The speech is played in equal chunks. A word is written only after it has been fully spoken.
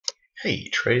Hey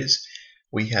traders,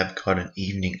 we have got an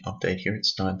evening update here.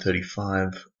 It's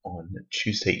 9:35 on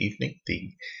Tuesday evening,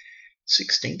 the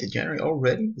 16th of January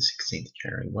already. The 16th of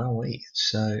January, wowee.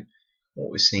 So what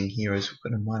we're seeing here is we've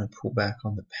got a minor pullback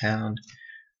on the pound,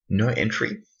 no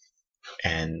entry,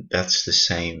 and that's the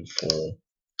same for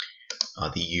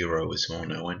the euro as well,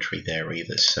 no entry there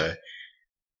either. So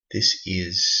this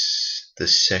is the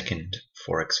second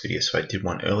Forex video. So I did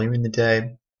one earlier in the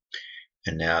day,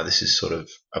 and now this is sort of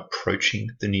approaching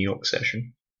the New York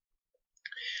session.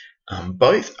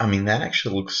 That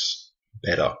actually looks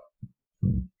better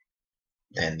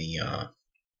than the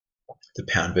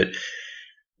pound, but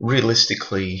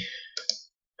realistically,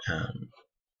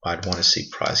 I'd want to see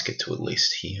price get to at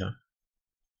least here.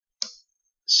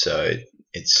 So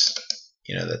it's,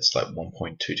 that's like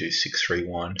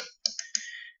 1.22631.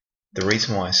 The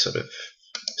reason why I sort of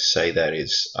say that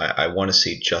is I want to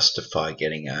see justify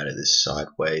getting out of this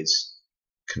sideways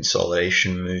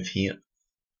consolidation move here.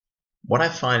 What I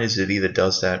find is it either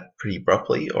does that pretty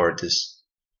abruptly, or it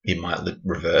might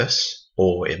reverse,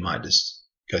 or it might just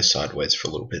go sideways for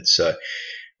a little bit. So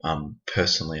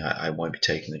personally, I won't be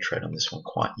taking the trade on this one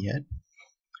quite yet.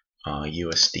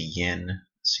 USD yen,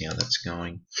 see how that's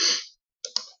going.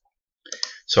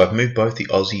 So I've moved both the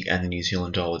Aussie and the New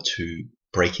Zealand dollar to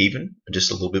break even, just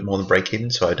a little bit more than break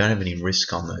even, so I don't have any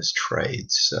risk on those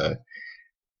trades. So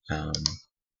and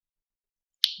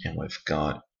we've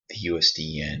got the USD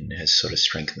yen has sort of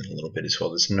strengthened a little bit as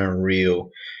well. There's no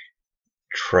real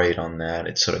trade on that.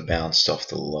 It sort of bounced off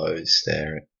the lows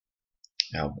there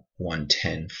at our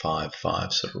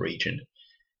 110.55 sort of region.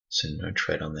 So no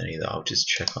trade on that either. I'll just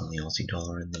check on the Aussie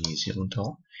dollar and the New Zealand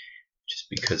dollar, just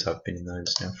because I've been in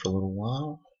those now for a little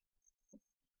while.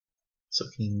 It's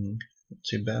looking not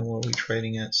too bad. What are we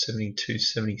trading at?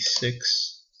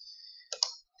 72.76,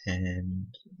 and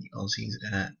the Aussie's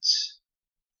at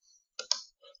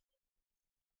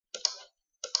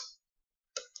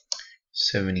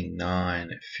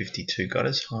 79.52. Got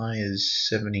as high as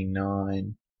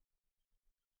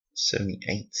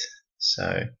 79.78.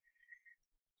 So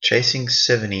chasing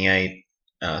 78,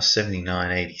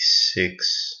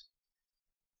 79.86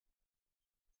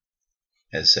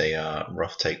 as a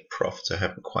rough take profit. So I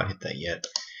haven't quite hit that yet.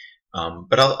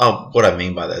 But what I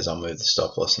mean by that is I'll move the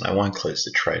stop loss and I won't close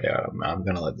the trade out. I'm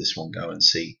going to let this one go and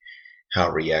see how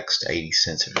it reacts to 80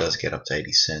 cents if it does get up to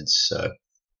 80 cents. So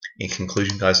in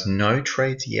conclusion, guys, no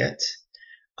trades yet.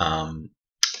 The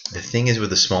thing is,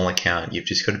 with a small account, you've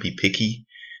just got to be picky.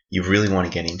 You really want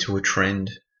to get into a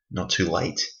trend not too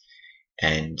late,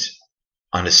 and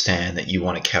understand that you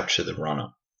want to capture the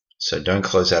runner. So don't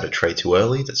close out a trade too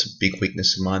early. That's a big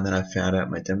weakness of mine that I found out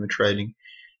in my demo trading.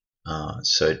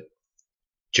 So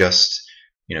just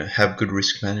have good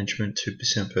risk management.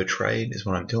 2% per trade is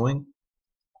what I'm doing,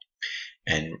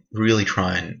 and really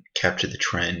try and capture the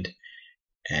trend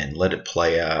and let it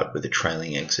play out with a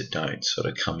trailing exit. Don't sort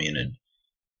of come in and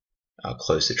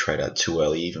close the trade out too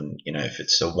early. Even if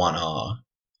it's a 1R,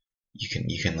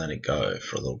 you can let it go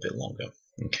for a little bit longer.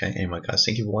 Okay, anyway guys,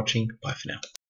 thank you for watching. Bye for now.